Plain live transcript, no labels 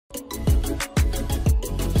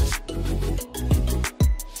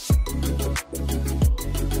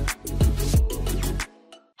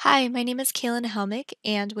Hi, my name is Cailin Helmick,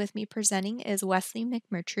 and with me presenting is Wesley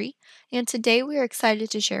McMurtrey. And today we are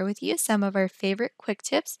excited to share with you some of our favorite quick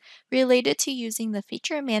tips related to using the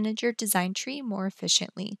Feature Manager design tree more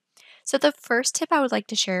efficiently. So the first tip I would like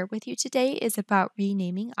to share with you today is about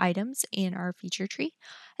renaming items in our feature tree.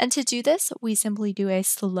 And to do this, we simply do a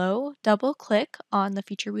slow double click on the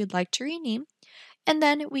feature we'd like to rename, and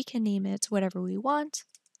then we can name it whatever we want.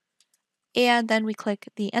 And then we click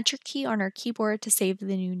the Enter key on our keyboard to save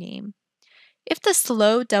the new name. If the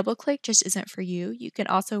slow double click just isn't for you, you can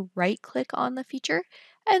also right click on the feature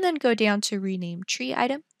and then go down to Rename Tree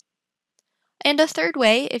Item. And a third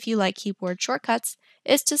way, if you like keyboard shortcuts,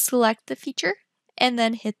 is to select the feature and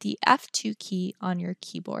then hit the F2 key on your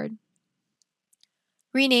keyboard.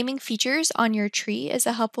 Renaming features on your tree is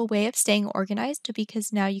a helpful way of staying organized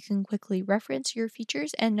because now you can quickly reference your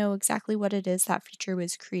features and know exactly what it is that feature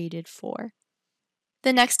was created for.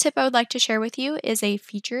 The next tip I would like to share with you is a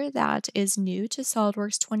feature that is new to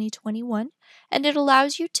SOLIDWORKS 2021, and it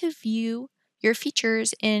allows you to view your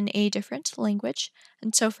features in a different language.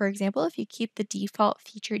 And so, for example, if you keep the default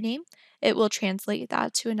feature name, it will translate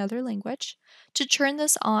that to another language. To turn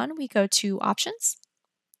this on, we go to Options,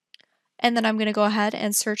 and then I'm going to go ahead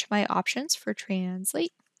and search my options for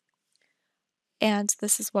Translate. And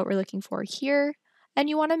this is what we're looking for here. And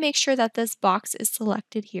you want to make sure that this box is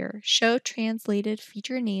selected here, Show Translated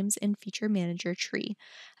Feature Names in Feature Manager Tree.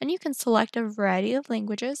 And you can select a variety of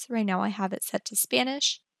languages. Right now I have it set to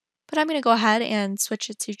Spanish, but I'm going to go ahead and switch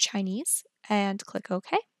it to Chinese and click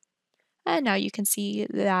OK. And now you can see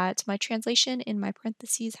that my translation in my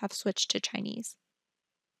parentheses have switched to Chinese.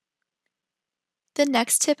 The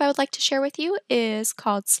next tip I would like to share with you is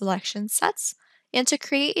called selection sets. And to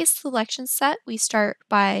create a selection set, we start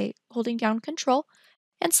by holding down Control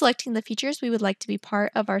and selecting the features we would like to be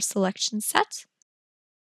part of our selection set.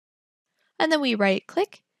 And then we right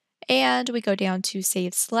click and we go down to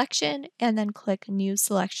Save Selection and then click New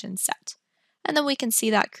Selection Set. And then we can see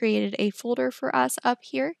that created a folder for us up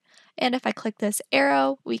here. And if I click this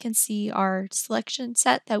arrow, we can see our selection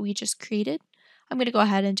set that we just created. I'm going to go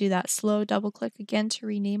ahead and do that slow double click again to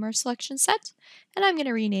rename our selection set, and I'm going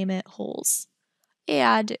to rename it Holes.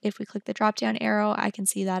 And if we click the drop down arrow, I can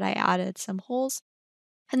see that I added some holes.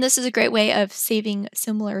 And this is a great way of saving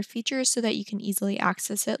similar features so that you can easily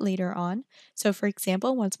access it later on. So for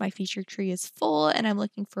example, once my feature tree is full and I'm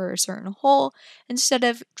looking for a certain hole, instead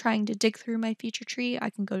of trying to dig through my feature tree, I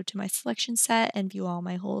can go to my selection set and view all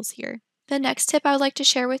my holes here. The next tip I would like to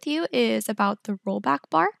share with you is about the rollback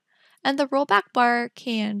bar. And the rollback bar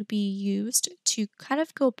can be used to kind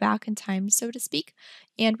of go back in time, so to speak.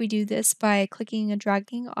 And we do this by clicking and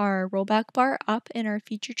dragging our rollback bar up in our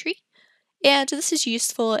feature tree. And this is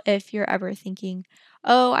useful if you're ever thinking,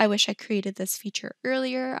 oh, I wish I created this feature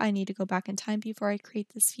earlier. I need to go back in time before I create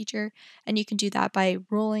this feature. And you can do that by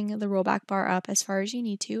rolling the rollback bar up as far as you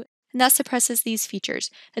need to. And that suppresses these features.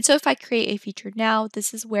 And so if I create a feature now,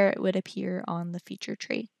 this is where it would appear on the feature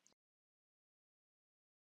tree.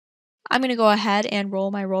 I'm going to go ahead and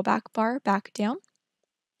roll my rollback bar back down.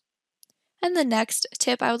 And the next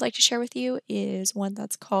tip I would like to share with you is one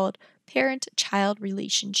that's called parent-child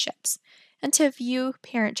relationships. And to view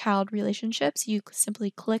parent-child relationships, you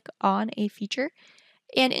simply click on a feature,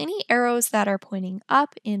 and any arrows that are pointing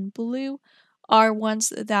up in blue are ones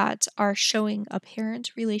that are showing a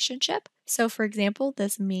parent relationship. So for example,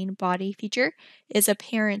 this main body feature is a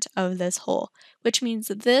parent of this hole, which means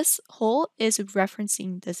this hole is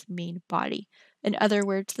referencing this main body. In other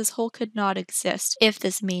words, this hole could not exist if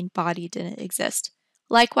this main body didn't exist.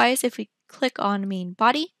 Likewise, if we click on main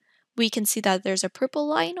body, we can see that there's a purple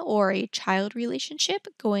line or a child relationship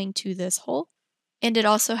going to this hole. And it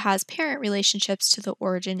also has parent relationships to the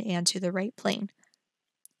origin and to the right plane.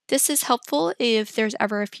 This is helpful if there's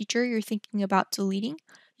ever a feature you're thinking about deleting.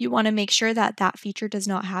 You want to make sure that that feature does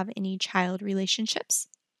not have any child relationships.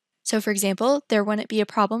 So for example, there wouldn't be a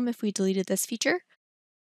problem if we deleted this feature.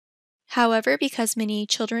 However, because many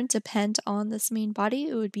children depend on this main body,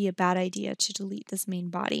 it would be a bad idea to delete this main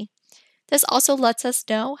body. This also lets us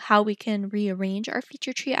know how we can rearrange our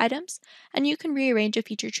feature tree items, and you can rearrange a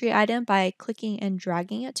feature tree item by clicking and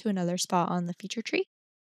dragging it to another spot on the feature tree.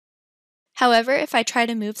 However, if I try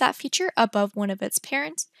to move that feature above one of its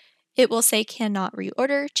parents, it will say cannot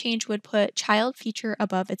reorder. Change would put child feature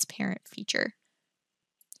above its parent feature.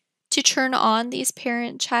 To turn on these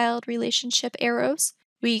parent-child relationship arrows,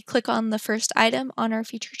 we click on the first item on our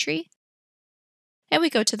feature tree, and we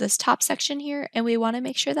go to this top section here, and we want to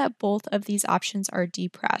make sure that both of these options are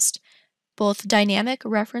depressed, both dynamic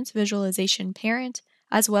reference visualization parent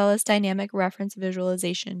as well as dynamic reference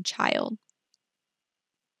visualization child.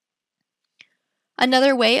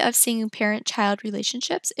 Another way of seeing parent-child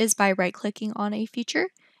relationships is by right-clicking on a feature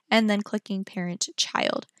and then clicking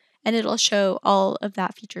parent-child, and it'll show all of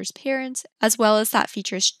that feature's parents as well as that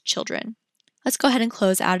feature's children. Let's go ahead and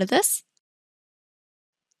close out of this.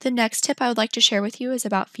 The next tip I would like to share with you is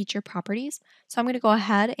about feature properties. So I'm going to go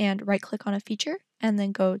ahead and right-click on a feature and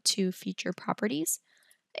then go to Feature Properties.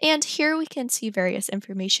 And here we can see various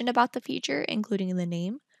information about the feature, including the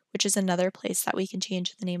name, which is another place that we can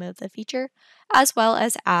change the name of the feature, as well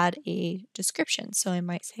as add a description. So I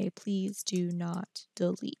might say, please do not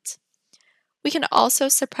delete. We can also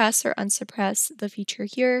suppress or unsuppress the feature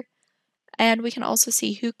here, and we can also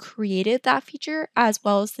see who created that feature as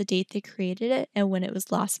well as the date they created it and when it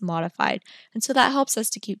was last modified. And so that helps us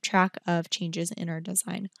to keep track of changes in our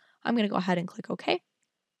design. I'm going to go ahead and click OK.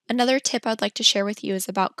 Another tip I'd like to share with you is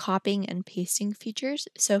about copying and pasting features.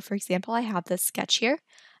 So for example, I have this sketch here,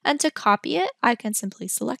 and to copy it, I can simply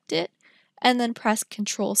select it and then press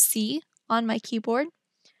Control C on my keyboard.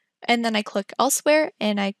 And then I click elsewhere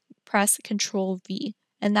and I press Control V,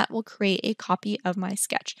 and that will create a copy of my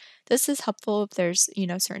sketch. This is helpful if there's,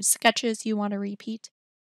 certain sketches you want to repeat.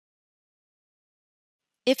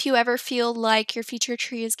 If you ever feel like your feature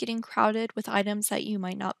tree is getting crowded with items that you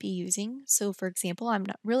might not be using, so for example, I'm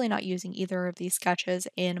really not using either of these sketches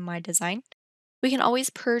in my design, we can always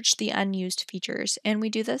purge the unused features, and we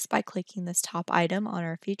do this by clicking this top item on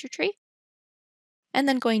our feature tree, and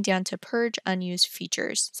then going down to Purge Unused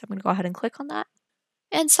Features. So I'm going to go ahead and click on that.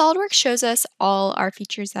 And SOLIDWORKS shows us all our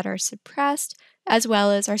features that are suppressed, as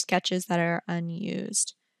well as our sketches that are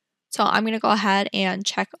unused. So I'm going to go ahead and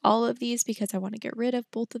check all of these because I want to get rid of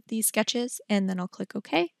both of these sketches, and then I'll click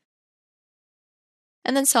OK.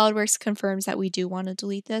 And then SOLIDWORKS confirms that we do want to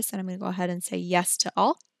delete this, and I'm going to go ahead and say yes to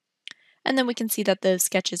all. And then we can see that those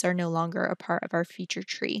sketches are no longer a part of our feature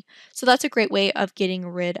tree. So that's a great way of getting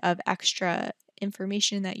rid of extra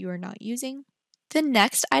information that you are not using. The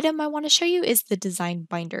next item I want to show you is the design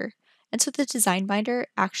binder. And so the design binder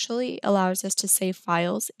actually allows us to save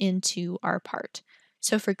files into our part.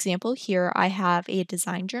 So for example, here I have a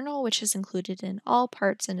design journal, which is included in all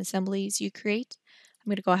parts and assemblies you create. I'm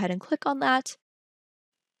going to go ahead and click on that.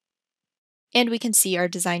 And we can see our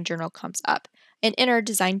design journal comes up. And in our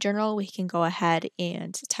design journal, we can go ahead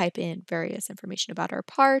and type in various information about our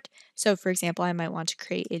part. So for example, I might want to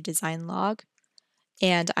create a design log.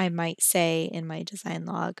 And I might say in my design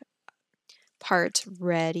log, part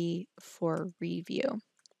ready for review.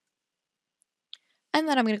 And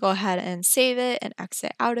then I'm going to go ahead and save it and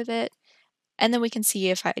exit out of it. And then we can see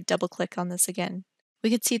if I double click on this again, we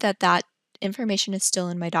can see that that information is still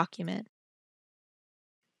in my document.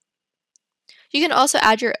 You can also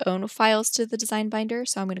add your own files to the design binder.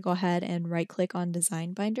 So I'm going to go ahead and right click on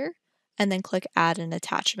design binder and then click add an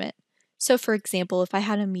attachment. So for example, if I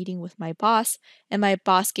had a meeting with my boss and my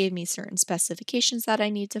boss gave me certain specifications that I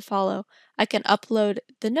need to follow, I can upload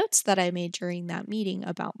the notes that I made during that meeting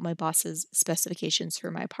about my boss's specifications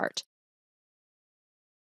for my part.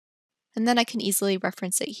 And then I can easily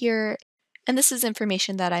reference it here. And this is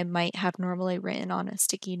information that I might have normally written on a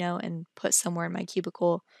sticky note and put somewhere in my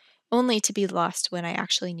cubicle, only to be lost when I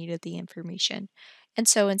actually needed the information. And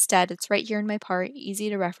so instead, it's right here in my part, easy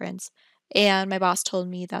to reference. And my boss told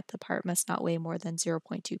me that the part must not weigh more than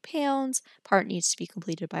 0.2 pounds, part needs to be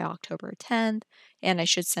completed by October 10th, and I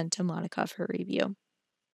should send to Monica for review.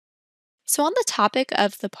 So on the topic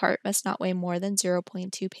of the part must not weigh more than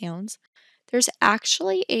 0.2 pounds, there's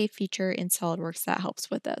actually a feature in SOLIDWORKS that helps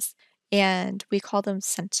with this, and we call them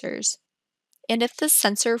sensors. And if the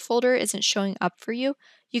sensor folder isn't showing up for you,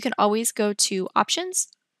 you can always go to Options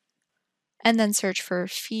and then search for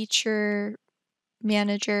Feature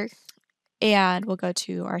Manager, and we'll go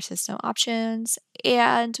to our system options,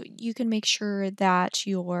 and you can make sure that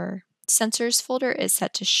your sensors folder is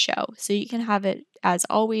set to show. So you can have it as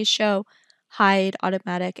always show, hide,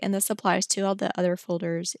 automatic, and this applies to all the other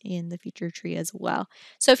folders in the feature tree as well.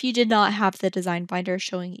 So if you did not have the design binder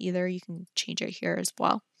showing either, you can change it here as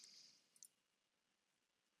well.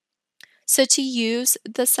 So to use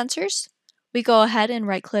the sensors, we go ahead and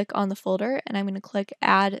right click on the folder, and I'm going to click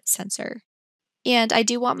Add Sensor. And I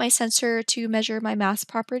do want my sensor to measure my mass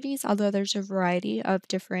properties, although there's a variety of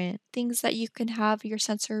different things that you can have your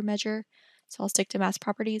sensor measure. So I'll stick to mass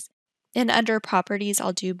properties. And under properties,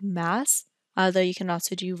 I'll do mass, though you can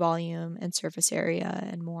also do volume and surface area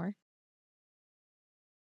and more.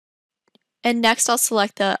 And next, I'll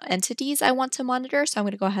select the entities I want to monitor. So I'm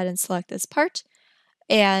going to go ahead and select this part.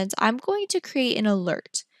 And I'm going to create an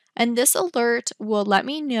alert. And this alert will let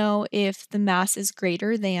me know if the mass is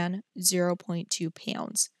greater than 0.2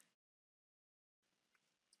 pounds.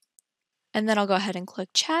 And then I'll go ahead and click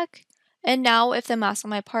check. And now if the mass on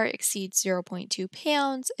my part exceeds 0.2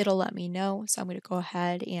 pounds, it'll let me know. So I'm going to go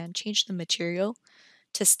ahead and change the material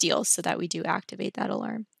to steel so that we do activate that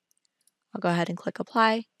alarm. I'll go ahead and click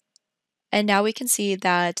apply. And now we can see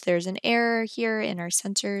that there's an error here in our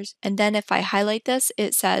sensors. And then if I highlight this,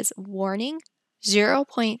 it says warning,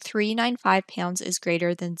 0.395 pounds is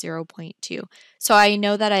greater than 0.2. So I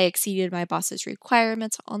know that I exceeded my boss's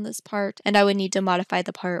requirements on this part, and I would need to modify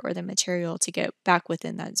the part or the material to get back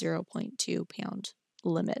within that 0.2 pound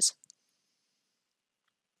limit.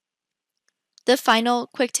 The final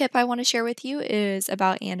quick tip I want to share with you is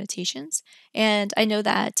about annotations. And I know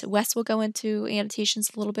that Wes will go into annotations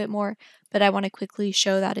a little bit more, but I want to quickly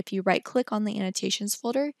show that if you right click on the annotations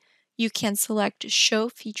folder, you can select show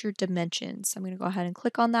feature dimensions. I'm going to go ahead and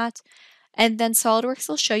click on that. And then SOLIDWORKS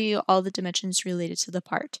will show you all the dimensions related to the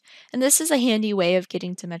part. And this is a handy way of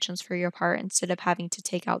getting dimensions for your part instead of having to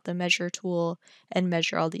take out the measure tool and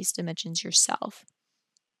measure all these dimensions yourself.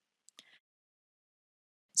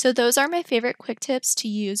 So those are my favorite quick tips to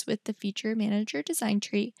use with the Feature Manager design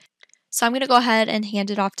tree. So I'm going to go ahead and hand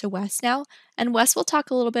it off to Wes now, and Wes will talk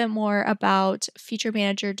a little bit more about Feature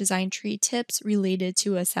Manager design tree tips related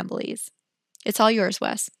to assemblies. It's all yours,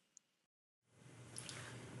 Wes.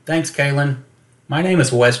 Thanks, Cailin. My name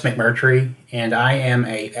is Wes McMurtrey, and I am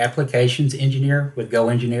an applications engineer with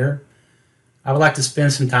GoEngineer. I would like to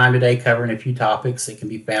spend some time today covering a few topics that can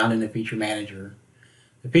be found in the Feature Manager.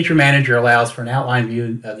 The Feature Manager allows for an outline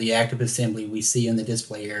view of the active assembly we see in the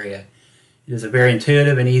display area. It is a very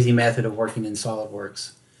intuitive and easy method of working in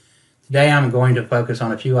SOLIDWORKS. Today I'm going to focus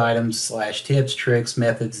on a few items / tips, tricks,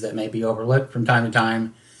 methods that may be overlooked from time to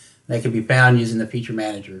time that can be found using the Feature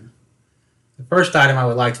Manager. The first item I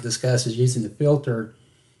would like to discuss is using the filter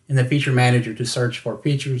in the Feature Manager to search for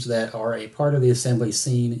features that are a part of the assembly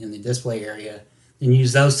seen in the display area, then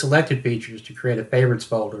use those selected features to create a favorites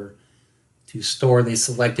folder to store the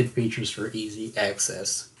selected features for easy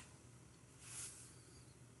access.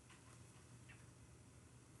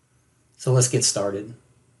 So let's get started.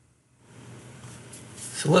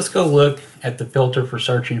 So let's go look at the filter for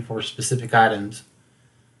searching for specific items.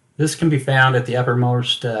 This can be found at the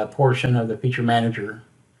uppermost portion of the Feature Manager.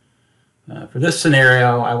 For this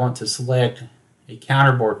scenario, I want to select a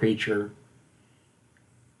counterbore feature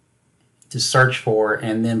to search for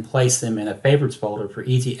and then place them in a favorites folder for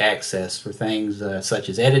easy access for things such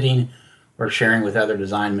as editing or sharing with other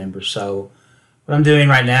design members. So what I'm doing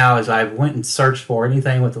right now is I went and searched for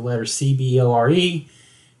anything with the letter CBORE,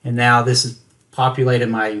 and now this has populated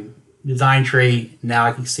my design tree. Now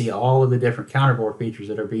I can see all of the different counterbore features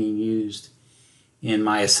that are being used in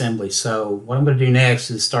my assembly. So what I'm going to do next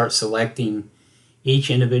is start selecting each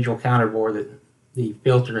individual counterbore that the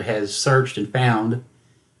filter has searched and found.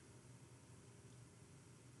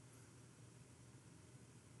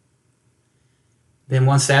 Then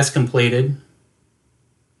once that's completed,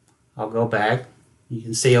 I'll go back. You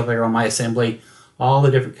can see over here on my assembly, all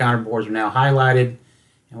the different counterboards are now highlighted.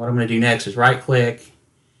 And what I'm going to do next is right click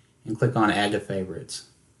and click on Add to Favorites.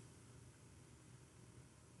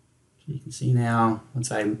 So you can see now, once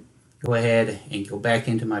I go ahead and go back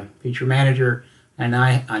into my Feature Manager, and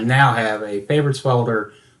I now have a favorites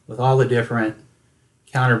folder with all the different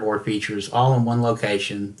counterboard features all in one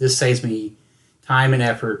location. This saves me time and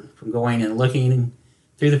effort from going and looking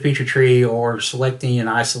through the feature tree or selecting and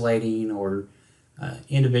isolating or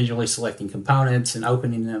individually selecting components and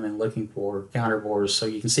opening them and looking for counterboards. So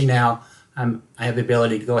you can see now I have the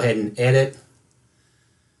ability to go ahead and edit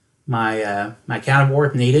my my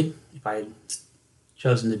counterboard if needed. If I had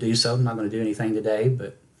chosen to do so, I'm not going to do anything today,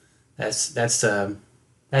 but that's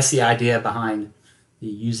the idea behind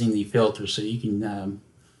using the filter. So you can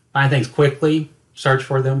find things quickly, search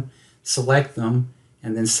for them, select them,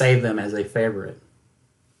 and then save them as a favorite.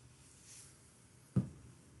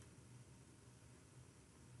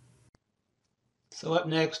 So up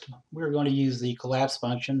next, we're going to use the collapse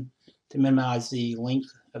function to minimize the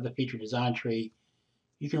length of the feature design tree.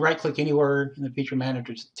 You can right-click anywhere in the Feature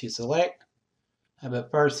Manager to select,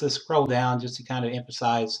 but first let's scroll down just to kind of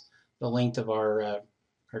emphasize the length of our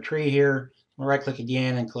tree here. We'll right-click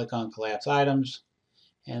again and click on Collapse Items,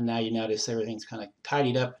 and now you notice everything's kind of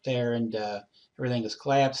tidied up there, and everything is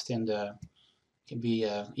collapsed and can be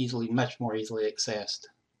much more easily accessed.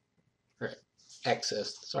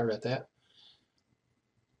 Sorry about that.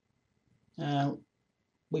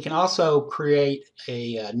 We can also create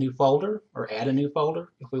a new folder or add a new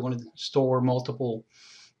folder if we want to store multiple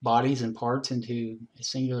bodies and parts into a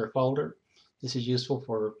singular folder. This is useful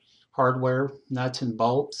for hardware, nuts and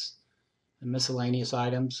bolts, and miscellaneous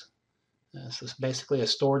items. So it's basically a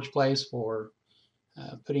storage place for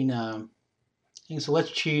putting things. So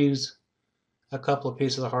let's choose a couple of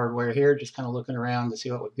pieces of hardware here, just kind of looking around to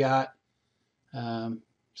see what we've got. Some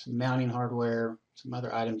mounting hardware, some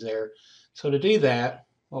other items there. So to do that,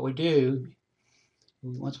 what we do,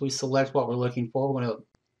 once we select what we're looking for, we're going to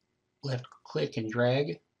left click and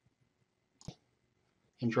drag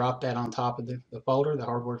and drop that on top of the folder, the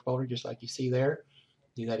hardware folder, just like you see there.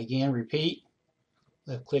 Do that again, repeat,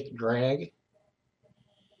 left click, drag,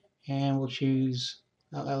 and we'll choose,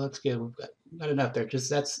 oh, that looks good, we've got enough there. Just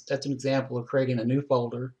that's an example of creating a new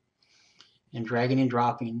folder and dragging and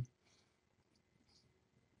dropping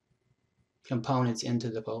components into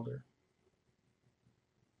the folder.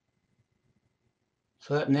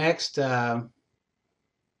 So up next, we're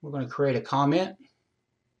going to create a comment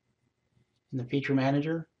in the Feature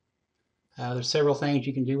Manager. There's several things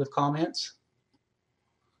you can do with comments.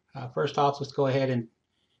 First off, let's go ahead and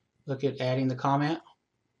look at adding the comment.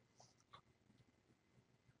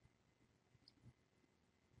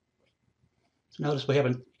 So notice we have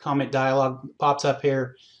a comment dialog pops up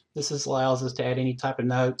here. This allows us to add any type of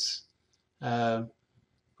notes for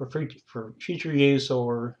future use,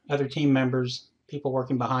 or other team members, people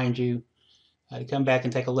working behind you, to come back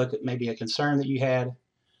and take a look at maybe a concern that you had.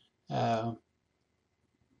 You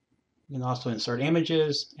can also insert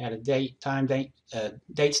images, add a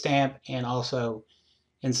date stamp, and also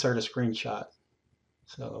insert a screenshot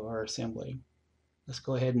of our assembly. Let's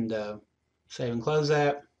go ahead and save and close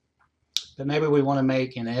that. But maybe we want to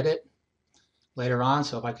make an edit later on.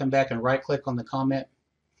 So if I come back and right click on the comment,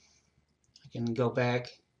 I can go back,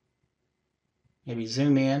 maybe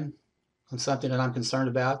zoom in on something that I'm concerned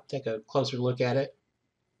about, take a closer look at it.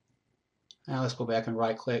 Now let's go back and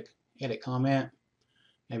right click, edit comment,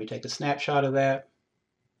 maybe take a snapshot of that,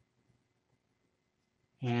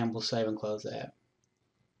 and we'll save and close that.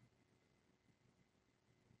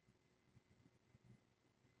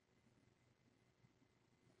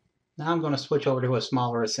 Now I'm going to switch over to a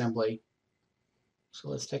smaller assembly. So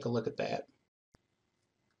let's take a look at that.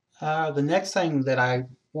 The next thing that I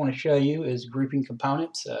want to show you is grouping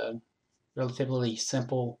components. Relatively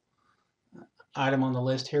simple item on the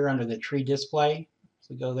list here under the tree display.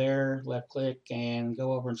 So we go there, left click, and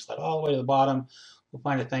go over and slide all the way to the bottom. We'll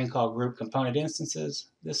find a thing called Group Component Instances.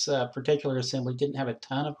 This particular assembly didn't have a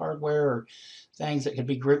ton of hardware or things that could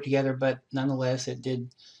be grouped together, but nonetheless it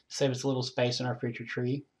did save us a little space in our feature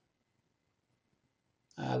tree.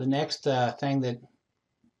 The next thing that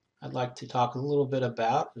I'd like to talk a little bit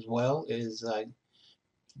about as well is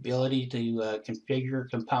ability to configure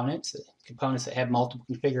components. Components that have multiple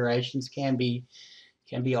configurations can be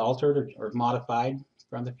altered or modified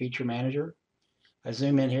from the Feature Manager. If I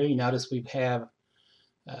zoom in here, you notice we have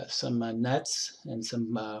some nuts and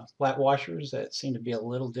some flat washers that seem to be a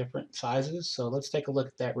little different sizes. So let's take a look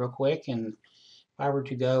at that real quick. And if I were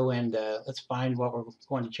to go and let's find what we're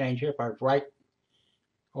going to change here. If I right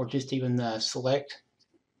or just even select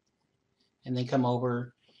and then come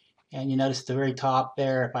over, and you notice at the very top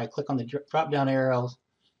there, if I click on the drop down arrow,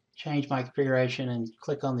 change my configuration and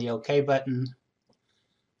click on the OK button,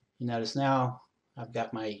 you notice now I've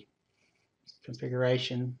got my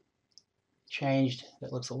configuration changed.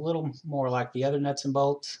 That looks a little more like the other nuts and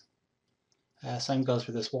bolts. Same goes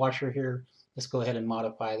for this washer here. Let's go ahead and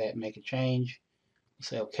modify that and make a change.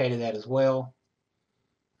 Say OK to that as well.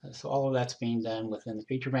 So all of that's being done within the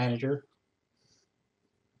Feature Manager.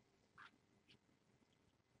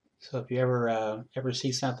 So if you ever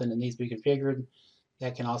see something that needs to be configured,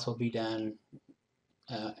 that can also be done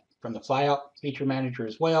from the flyout Feature Manager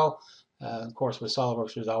as well. Of course, with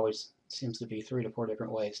SOLIDWORKS, there's always seems to be 3 to 4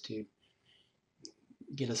 different ways to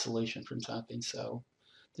get a solution from something. So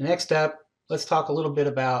the next step, let's talk a little bit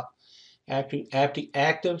about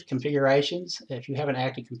active configurations. If you have an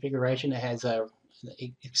active configuration that has an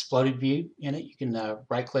exploded view in it, you can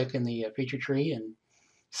right click in the feature tree and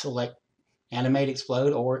select Animate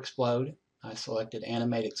Explode or Explode. I selected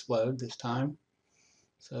Animate Explode this time.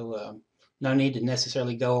 So no need to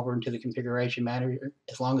necessarily go over into the configuration manager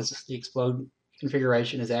as long as the explode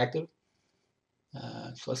configuration is active.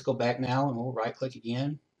 So let's go back now and we'll right click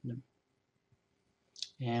again.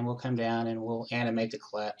 And we'll come down and we'll animate the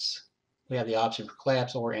collapse. We have the option for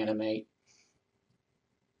collapse or animate.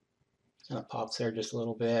 Kind of pops there just a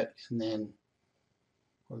little bit, and then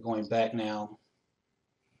we're going back now,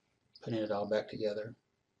 putting it all back together.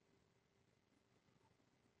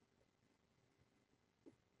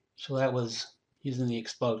 So that was using the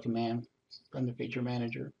explode command from the Feature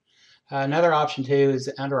Manager. Another option too is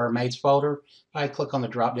under our mates folder. If I click on the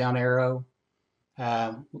drop down arrow,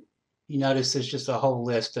 you notice there's just a whole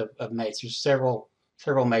list of mates. There's several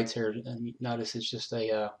mates here, and you notice it's just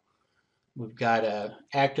we've got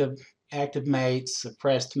active active mates,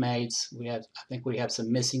 suppressed mates. I think we have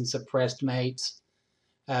some missing suppressed mates.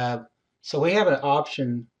 So we have an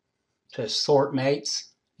option to sort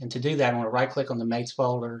mates, and to do that, I'm going to right-click on the mates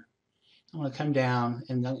folder. I'm going to come down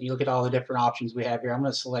and you look at all the different options we have here. I'm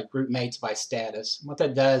going to select group mates by status. And what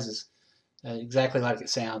that does is exactly like it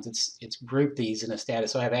sounds. It's grouped these in a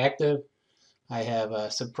status. So I have active, I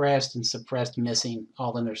have suppressed, and suppressed missing,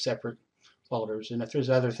 all in their separate folders. And if there's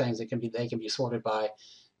other things that they can be sorted by,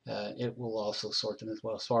 it will also sort them as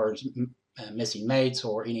well, as far as missing mates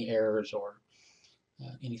or any errors or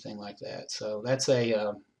anything like that. So that's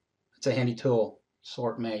a handy tool,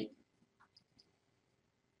 sort mate.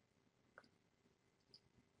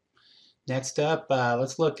 Next up,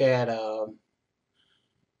 let's look at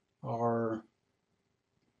our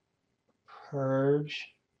purge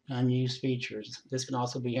unused features. This can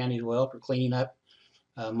also be handy as well for cleaning up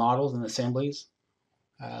models and assemblies.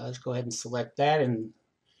 Let's go ahead and select that, and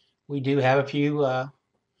we do have a few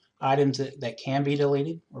items that can be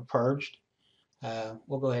deleted or purged.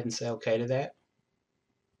 We'll go ahead and say OK to that.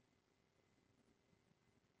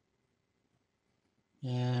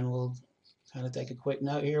 And we'll kind of take a quick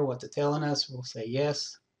note here what they're telling us. We'll say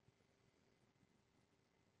yes.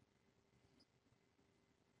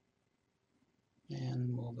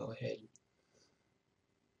 And we'll go ahead.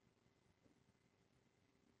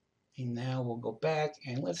 And now we'll go back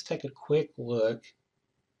and let's take a quick look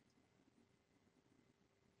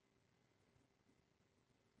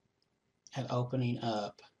at opening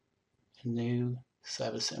up a new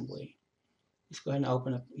subassembly. Let's go ahead and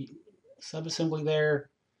open up subassembly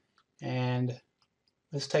there, and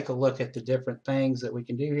let's take a look at the different things that we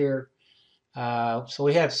can do here. So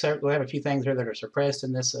we have a few things here that are suppressed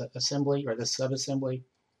in this assembly or this subassembly.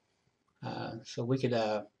 So we could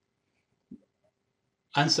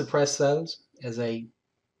unsuppress those as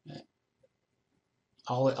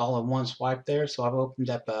all in one swipe there. So I've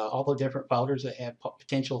opened up all the different folders that have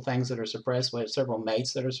potential things that are suppressed. We have several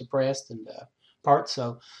mates that are suppressed and parts.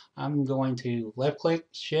 So I'm going to left click,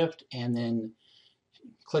 shift, and then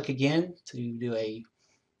click again to do a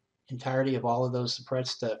entirety of all of those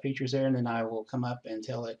suppressed features there, and then I will come up and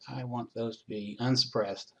tell it I want those to be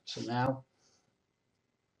unsuppressed. So now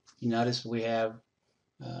you notice we have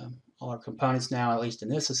all our components now, at least in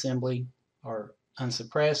this assembly, are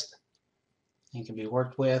unsuppressed and can be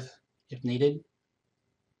worked with if needed.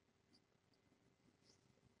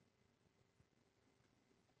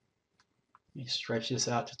 Let me stretch this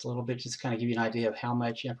out just a little bit, just to kind of give you an idea of how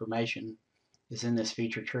much information is in this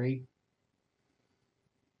feature tree.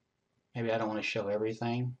 Maybe I don't want to show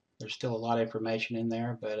everything. There's still a lot of information in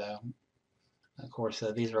there, but of course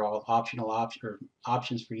these are all optional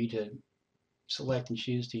options for you to select and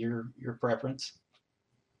choose to your preference.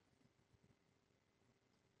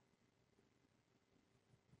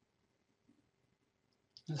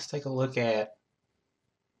 Let's take a look at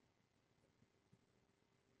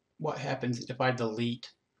what happens if I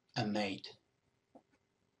delete a mate.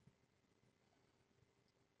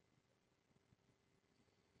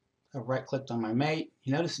 I right-clicked on my mate.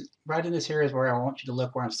 You notice right in this area is where I want you to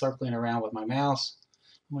look, where I'm circling around with my mouse.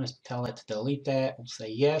 I'm going to tell it to delete that. We'll say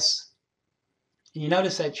yes. And you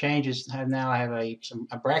notice that changes. Now I have a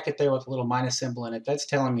bracket there with a little minus symbol in it. That's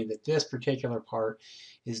telling me that this particular part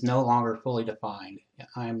is no longer fully defined.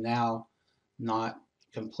 I am now not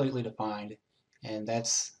completely defined, and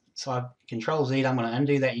so I Control Z. I'm going to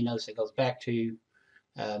undo that. You notice it goes back to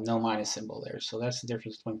no minus symbol there. So that's the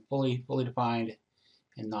difference between fully defined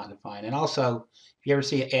and not defined. And also, if you ever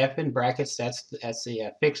see an F in brackets, that's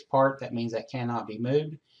the fixed part. That means that cannot be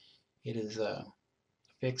moved. It is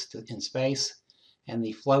fixed in space. And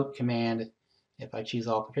the float command, if I choose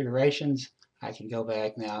all configurations, I can go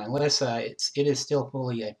back now, unless it is still a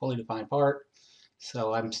fully defined part,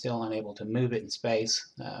 so I'm still unable to move it in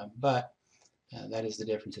space. But that is the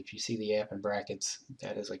difference. If you see the F in brackets,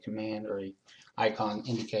 that is a command or an icon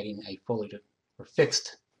indicating a or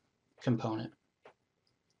fixed component.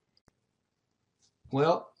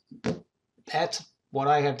 Well, that's what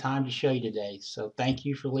I have time to show you today. So thank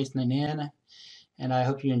you for listening in, and I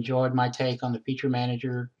hope you enjoyed my take on the Feature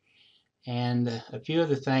Manager and a few of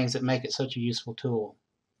the things that make it such a useful tool.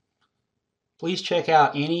 Please check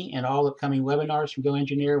out any and all upcoming webinars from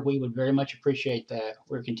GoEngineer. We would very much appreciate that.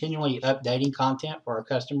 We're continually updating content for our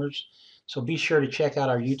customers, so be sure to check out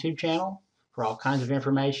our YouTube channel for all kinds of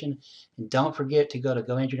information. And don't forget to go to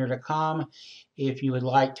GoEngineer.com if you would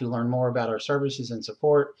like to learn more about our services and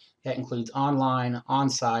support. That includes online,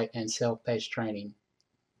 on-site, and self-paced training.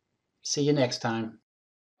 See you next time.